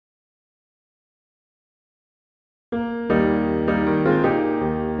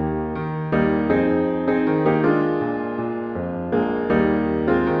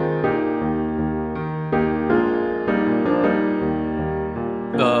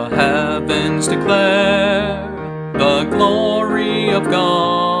heavens declare the glory of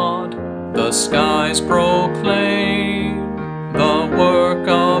God. The skies proclaim the work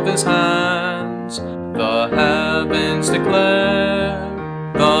of His hands. The heavens declare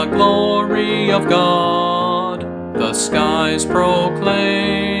the glory of God. The skies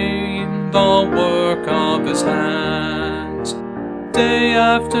proclaim the work of His hands. Day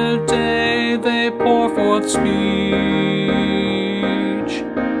after day they pour forth speech.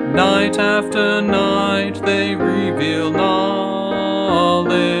 Night after night they reveal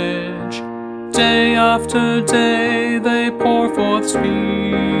knowledge. Day after day they pour forth speech.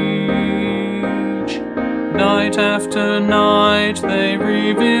 Night after night they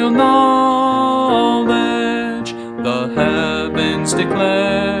reveal knowledge. The heavens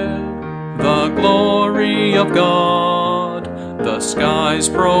declare the glory of God. The skies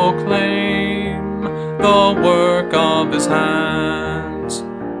proclaim the work of His hands.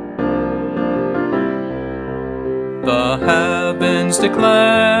 The heavens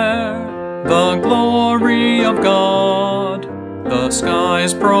declare the glory of God. The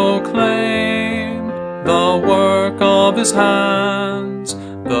skies proclaim the work of His hands.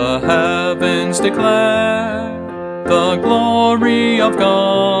 The heavens declare the glory of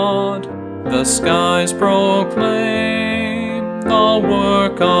God. The skies proclaim the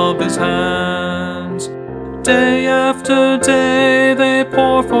work of His hands. Day after day they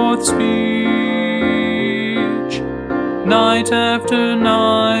pour forth speech. Night after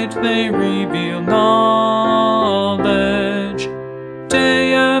night they reveal knowledge.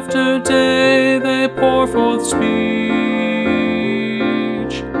 Day after day they pour forth speech.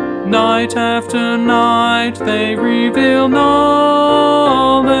 Night after night they reveal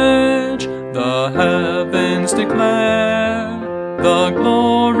knowledge. The heavens declare the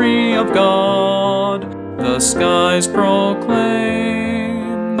glory of God. The skies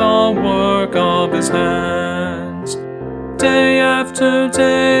proclaim the work of His hands. Day after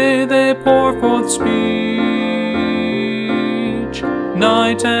day they pour forth speech.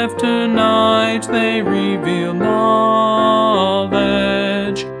 Night after night they reveal knowledge.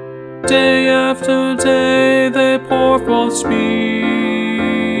 Day after day they pour forth speech.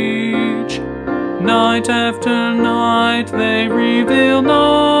 Night after night they reveal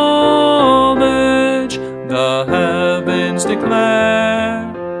knowledge. The heavens declare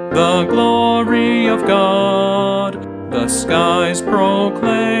the glory of God. The skies proclaim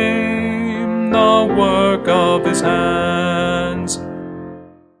the work of His hands.